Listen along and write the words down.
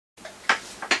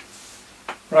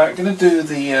Right, I'm going to do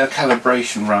the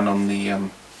calibration run on the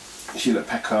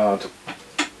Hewlett-Packard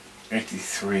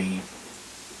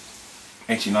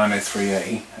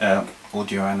 8903A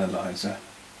audio analyzer.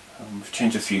 We've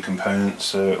changed a few components,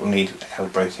 so it will need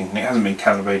calibrating, and it hasn't been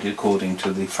calibrated according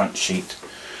to the front sheet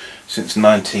since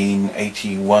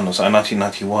 1981 or so,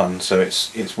 1991, so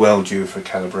it's well due for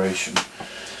calibration.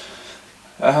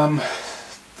 The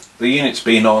unit's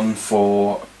been on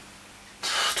for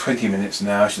 20 minutes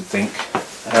now, I should think,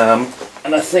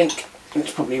 and I think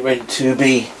it's probably ready to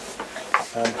be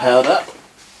powered up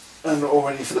and all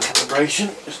ready for the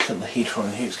calibration. Just turn the heater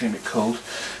on here, it's getting a bit cold.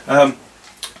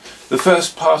 The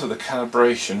first part of the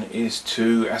calibration is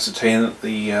to ascertain that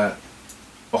the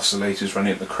oscillator is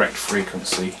running at the correct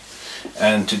frequency,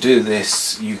 and to do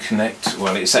this you connect,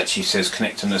 well, it actually says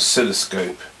connect an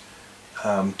oscilloscope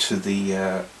to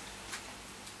the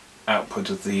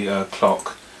output of the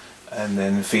clock, and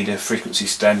then feed a frequency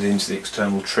standard into the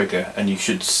external trigger, and you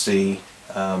should see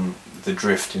the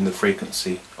drift in the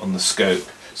frequency on the scope.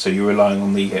 So you're relying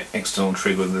on the external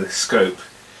trigger of the scope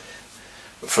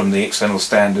from the external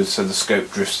standard, so the scope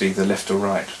drifts either left or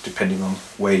right depending on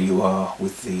where you are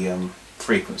with the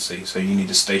frequency. So you need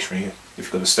a stationary, if you've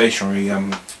got a stationary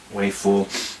waveform,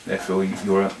 therefore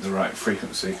you're at the right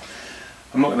frequency.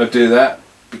 I'm not going to do that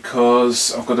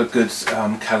because I've got a good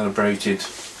calibrated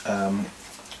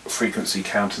frequency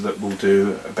counter that will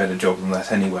do a better job than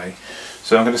that anyway.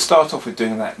 So I'm going to start off with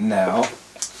doing that now,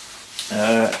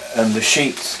 and the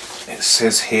sheet, it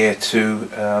says here to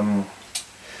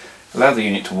allow the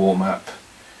unit to warm up,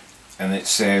 and it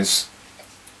says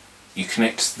you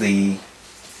connect the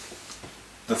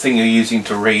thing you're using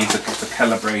to read, the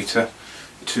calibrator,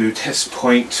 to test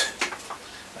point.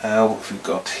 What we've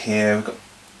got here, we've got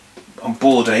on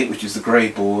board 8, which is the grey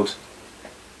board,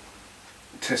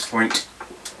 test point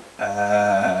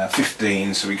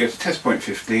 15. So we go to test point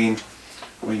 15,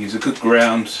 we use a good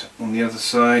ground on the other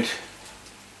side.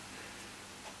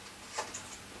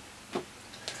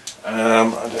 I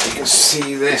don't know if you can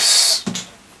see this.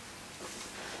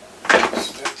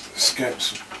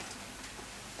 Scopes.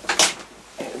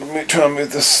 Let me try and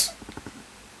move this.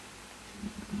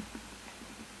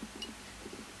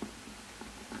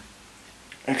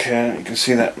 Okay, you can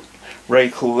see that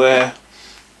rakel there,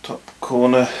 top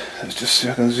corner. Let's just see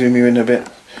if I can zoom you in a bit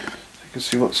so you can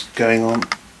see what's going on.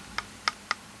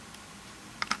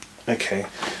 Okay,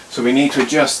 so we need to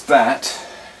adjust that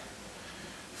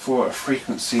for a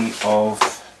frequency of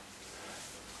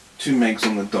 2 megs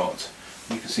on the dot.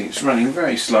 You can see it's running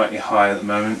very slightly high at the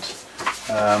moment,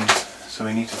 so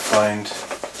we need to find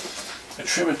a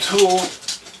trimmer tool,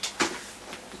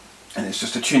 and it's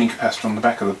just a tuning capacitor on the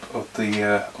back of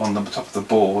the on the top of the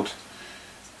board,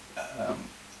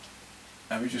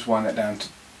 and we just wind that down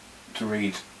to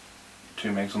read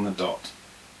 2 megs on the dot.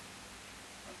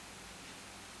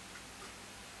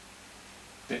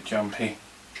 Bit jumpy.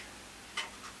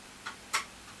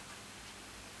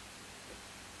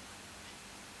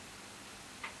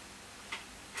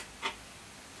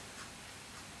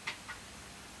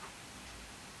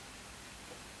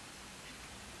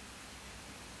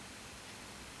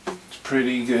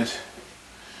 Pretty good.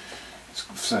 It's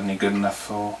certainly good enough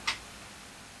for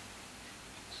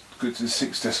good to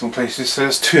 6 decimal places. So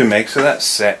that's 2 megs, so that's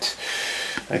set.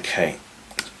 Okay,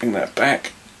 let's bring that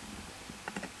back.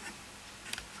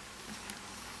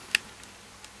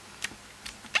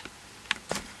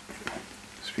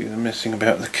 Just be messing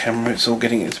about the camera. It's a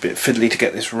bit fiddly to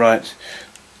get this right.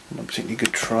 Not a particularly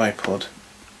good tripod.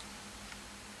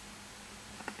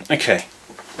 Okay.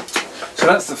 So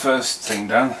that's the first thing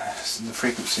done. So the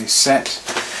frequency is set.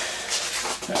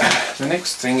 The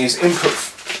next thing is input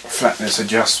flatness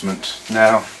adjustment.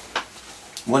 Now,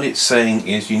 what it's saying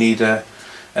is you need an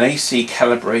AC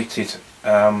calibrated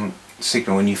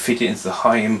signal when you feed it into the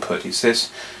high input. It says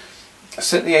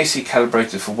set the AC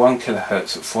calibrator for 1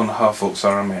 kHz at 4.5 volts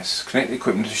RMS. Connect the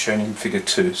equipment as shown in figure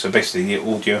 2. So basically the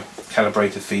audio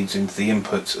calibrator feeds into the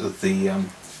input of the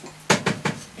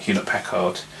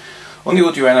Hewlett-Packard. On the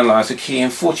audio analyzer, key in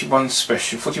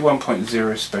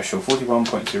 41.0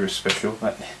 special,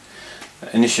 that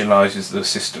initializes the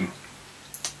system.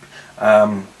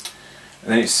 And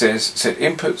then it says set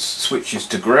inputs switches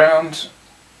to ground,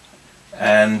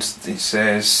 and it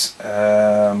says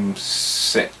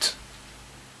set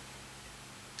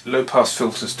low pass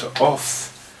filters to off.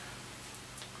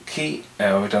 Key,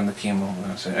 we've done the key more.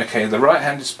 Okay, the right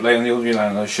hand display on the audio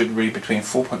analyzer should read between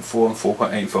 4.4 and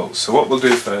 4.8 volts. So what we'll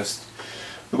do first,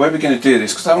 the way we're going to do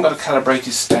this, because I haven't got a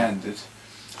calibrated standard,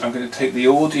 I'm going to take the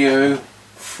audio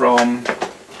from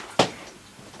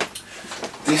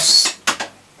this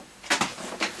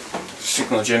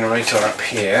signal generator up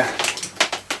here.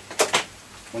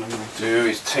 What I'm going to do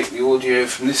is take the audio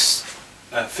from this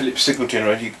Philips signal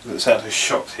generator that's out of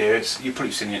shop here. You've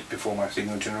probably seen it before, my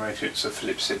signal generator. It's a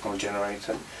Philips signal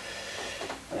generator.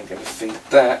 I'm going to feed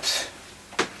that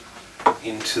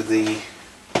into the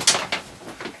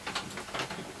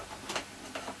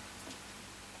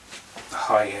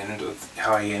high end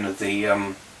of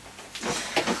the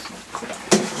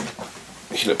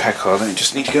Hewlett-Packard. I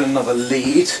just need to get another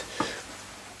lead.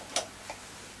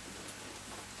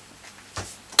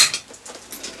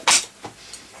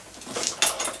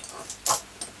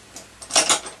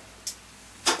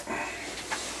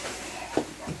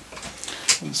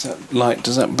 That light,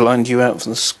 does that blind you out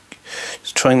from the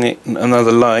just trying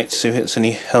another light, see if it's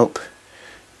any help.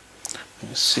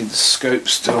 Let's see the scope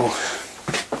still.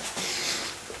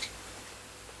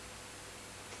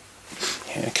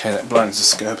 Yeah, okay, that blinds the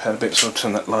scope out a bit, so I'll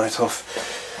turn that light off.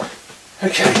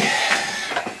 Okay,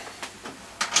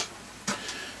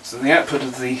 so the output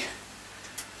of the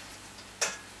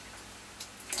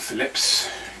Philips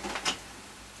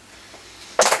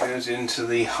goes into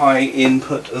the high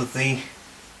input of the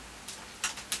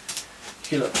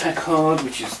Hewlett-Packard,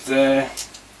 which is there.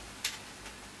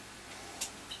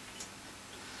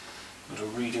 Got a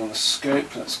reading on the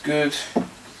scope, that's good.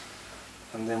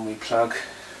 And then we plug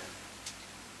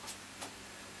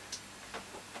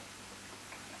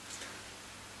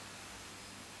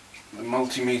the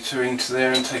multimeter into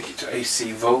there and take it to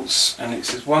AC volts, and it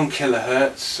says 1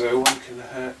 kilohertz, so 1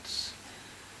 kilohertz.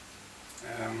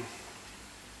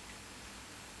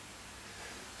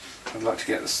 I'd like to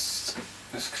get this.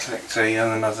 Let's collect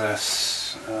another.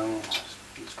 Let's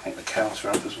paint the counter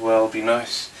up as well. Be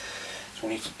nice. So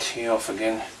we need to tee off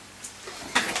again.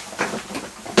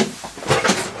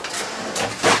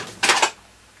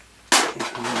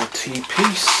 Another T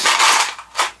piece.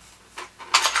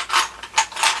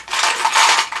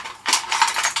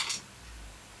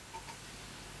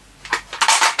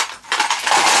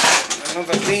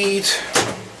 Another lead.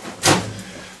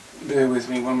 Bear with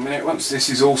me 1 minute. Once this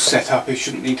is all set up, I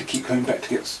shouldn't need to keep going back to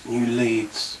get new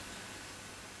leads.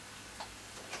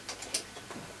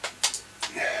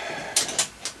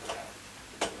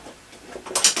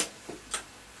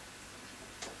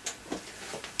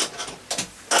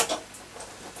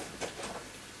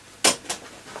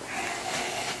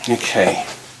 Okay.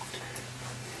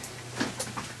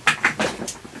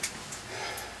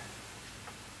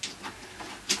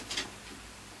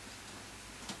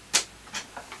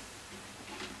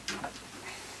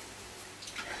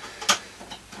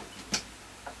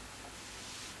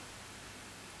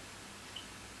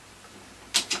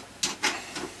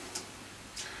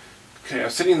 Okay, I'm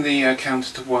setting the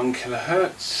counter to 1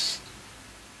 kilohertz.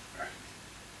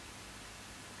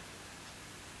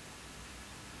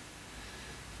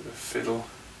 The fiddle.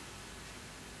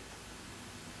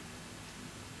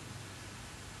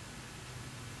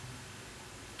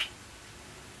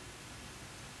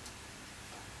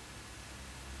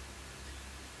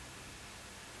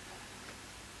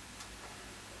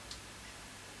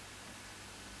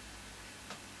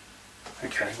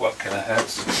 Okay, 1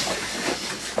 kilohertz.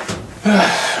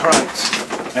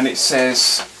 Right, and it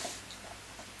says,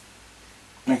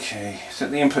 okay, set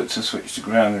the input to switch to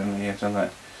ground, and yeah, done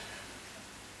that.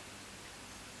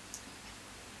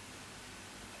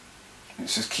 It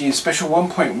says key in special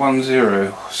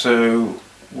 1.10, so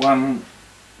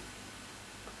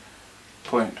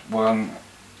 1.1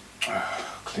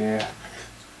 clear,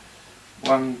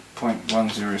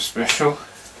 1.10 special.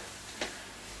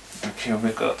 Okay,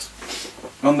 we've got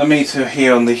on the meter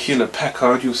here on the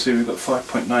Hewlett-Packard, you'll see we've got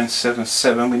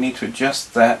 5.977. We need to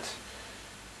adjust that.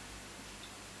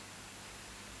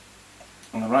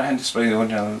 On the right hand display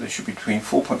there should be between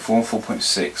 4.4 and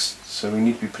 4.6, so we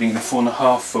need to be putting in a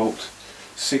 4.5 volt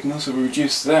signal, so we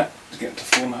reduce that to get to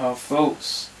 4.5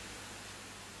 volts.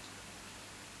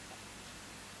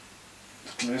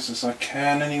 As close as I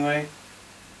can anyway.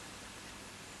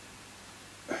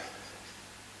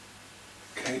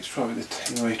 Okay, let's try with the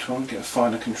attenuator on, get a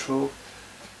finer control.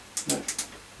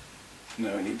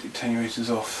 No, we need the attenuators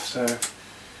off, so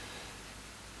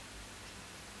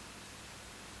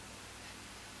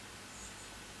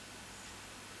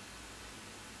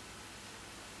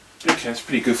okay, that's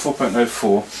pretty good.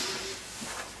 4.04,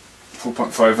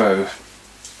 4.50.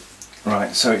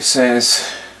 Right, so it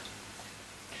says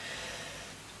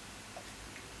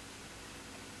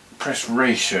press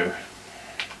ratio.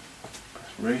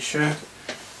 Press ratio.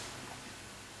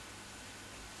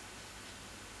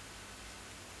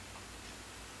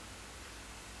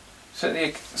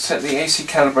 Set the AC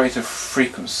calibrator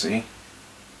frequency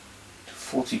to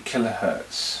 40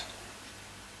 kilohertz.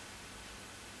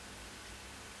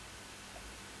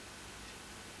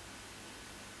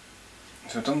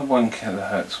 So I've done the 1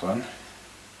 kilohertz one.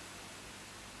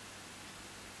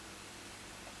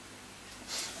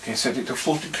 Okay, set it to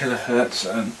 40 kilohertz,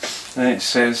 and then it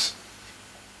says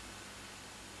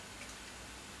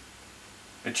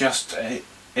adjust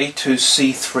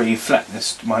A2C3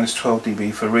 flatness to minus 12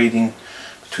 dB for reading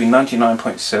between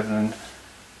 99.7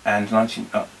 and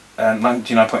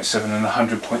 99.7 and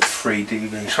 100.3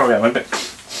 dB. Sorry,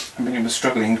 I'm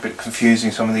struggling, a bit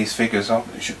confusing some of these figures.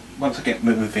 Once I get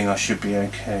moving, I should be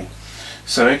okay.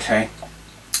 So, okay,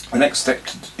 the next step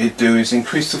to do is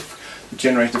increase the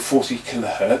generator 40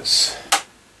 kilohertz.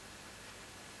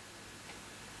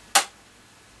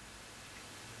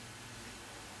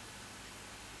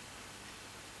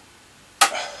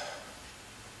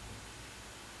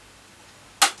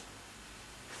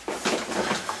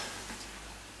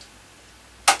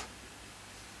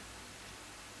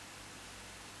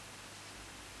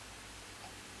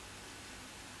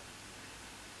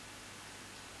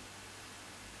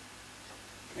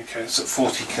 Okay, that's at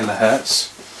 40 kilohertz.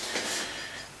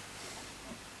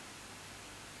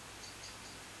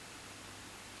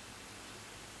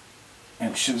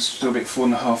 And it should still be at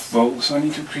 4.5 volts, so I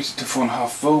need to increase it to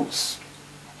 4.5 volts.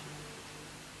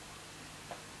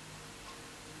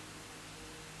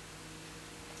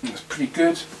 That's pretty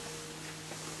good.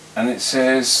 And it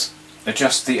says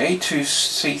adjust the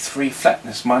A2C3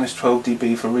 flatness minus 12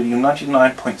 dB for reading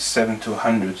 99.7 to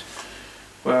 100.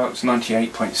 Well, it's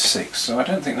 98.6, so I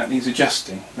don't think that needs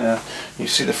adjusting. Now, you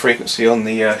see the frequency on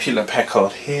the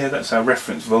Hewlett-Packard here, that's our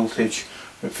reference voltage.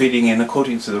 We're feeding in,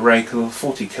 according to the Rakel,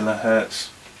 40 kilohertz,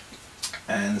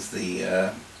 and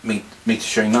the meter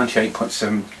showing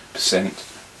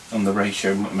 98.7% on the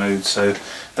ratio mode, so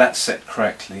that's set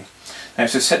correctly. Now,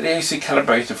 so set the AC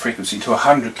calibrator frequency to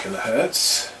 100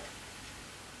 kilohertz.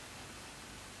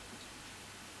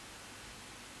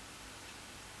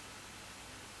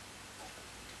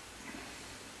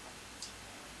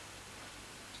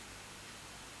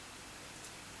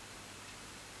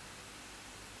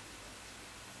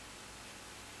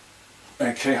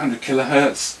 Okay, 100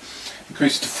 kilohertz,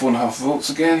 increase it to 4.5 volts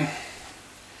again.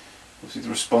 Obviously the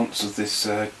response of this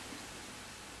is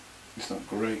not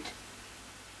great.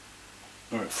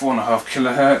 Alright, 4.5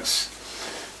 kilohertz,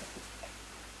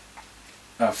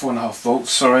 4.5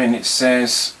 volts, sorry, and it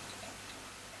says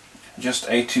just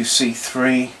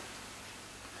A2C3.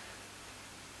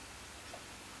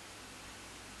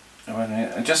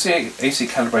 Adjust the AC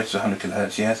calibrator to 100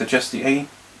 kilohertz, yes, adjust the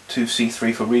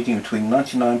A2C3 for reading between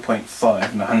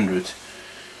 99.5 and 100.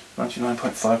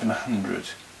 99.5 and 100.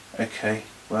 Okay,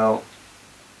 well,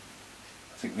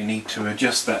 I think we need to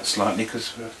adjust that slightly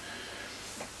because we're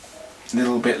a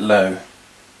little bit low.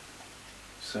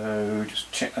 So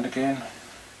just check that again.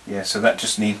 Yeah, so that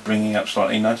just needs bringing up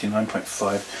slightly,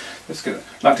 99.5. I'd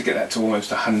like to get that to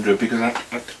almost 100 because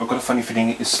I've got a funny feeling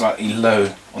it is slightly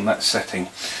low on that setting.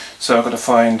 So I've got to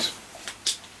find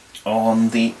on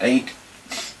the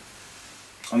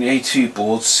A2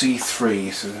 board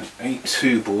C3, so the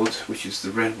A2 board, which is the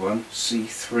red one,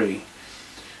 C3,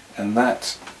 and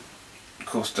that of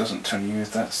course doesn't tell you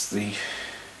if that's the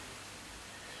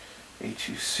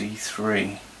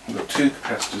A2C3. I've got two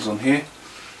capacitors on here.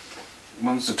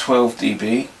 One's the 12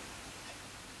 dB,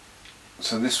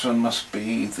 so this one must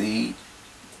be the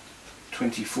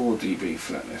 24 dB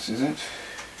flatness, is it?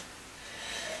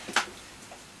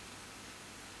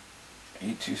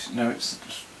 A2, no, it's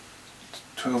the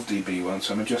 12 dB one,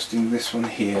 so I'm adjusting this one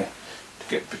here to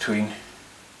get between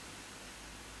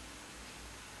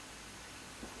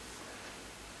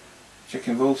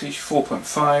checking voltage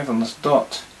 4.5 on this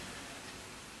dot,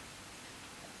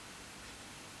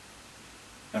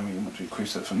 and we want to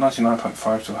increase that from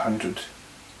 99.5 to 100.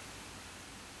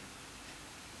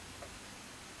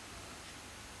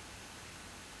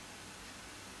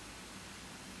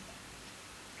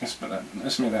 Let's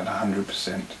make that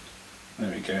 100%. There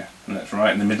we go, and that's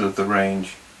right in the middle of the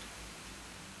range.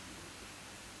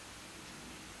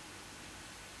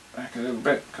 Back a little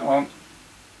bit, come on.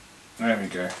 There we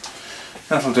go.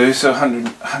 That'll do, so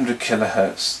 100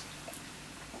 kilohertz.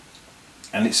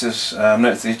 And it says,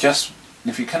 note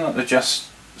if you cannot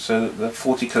adjust so that the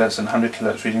 40 kilohertz and 100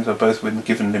 kilohertz readings are both within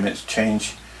given limits,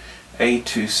 change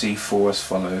A2C4 as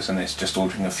follows, and it's just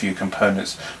altering a few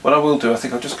components. What I will do, I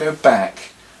think I'll just go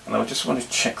back and I just want to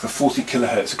check the 40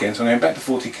 kilohertz again, so I'm going back to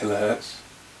 40 kilohertz.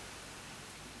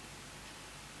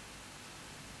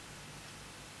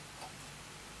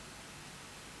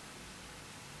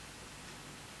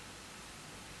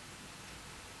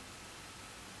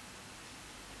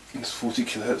 It's 40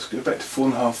 kilohertz, go back to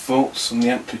 4.5 volts on the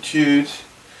amplitude.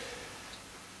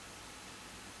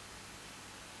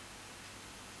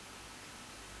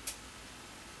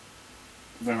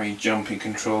 very jumpy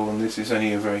control, and this is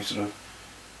only a very sort of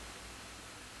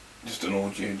just an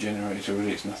audio generator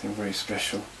really, it's nothing very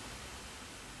special.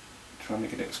 Trying to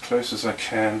get it as close as I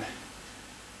can.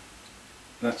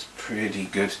 That's pretty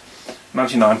good.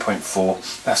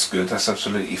 99.4, that's good, that's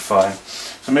absolutely fine.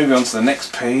 So moving on to the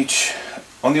next page.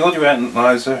 On the audio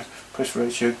analyzer, press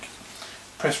ratio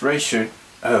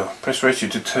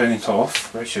to turn it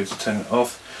off,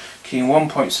 keying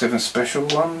 1.7 special,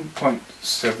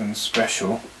 1.7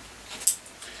 special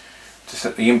to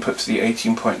set the input to the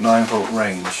 18.9 volt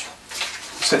range.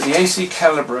 Set the AC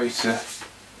calibrator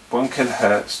 1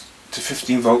 kHz to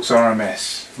 15 volts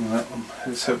RMS. Well,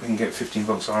 let's hope we can get 15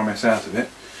 volts RMS out of it.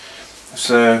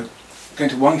 So going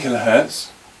to 1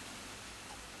 kHz,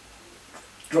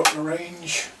 drop the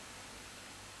range.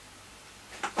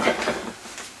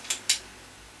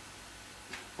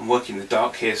 I'm working in the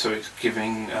dark here, so it's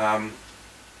giving well,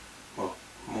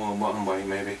 more than one way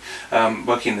maybe.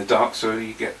 Working in the dark so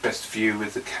you get best view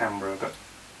with the camera. But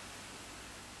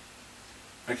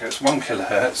okay, it's 1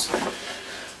 kHz,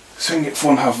 so we can get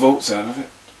 4.5 volts out of it.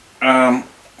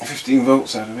 15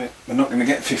 volts out of it. We're not going to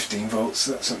get 15 volts.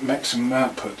 That's at maximum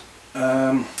output.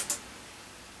 Yeah,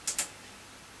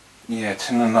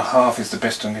 10.5 is the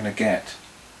best I'm going to get.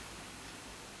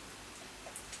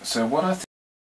 So what I think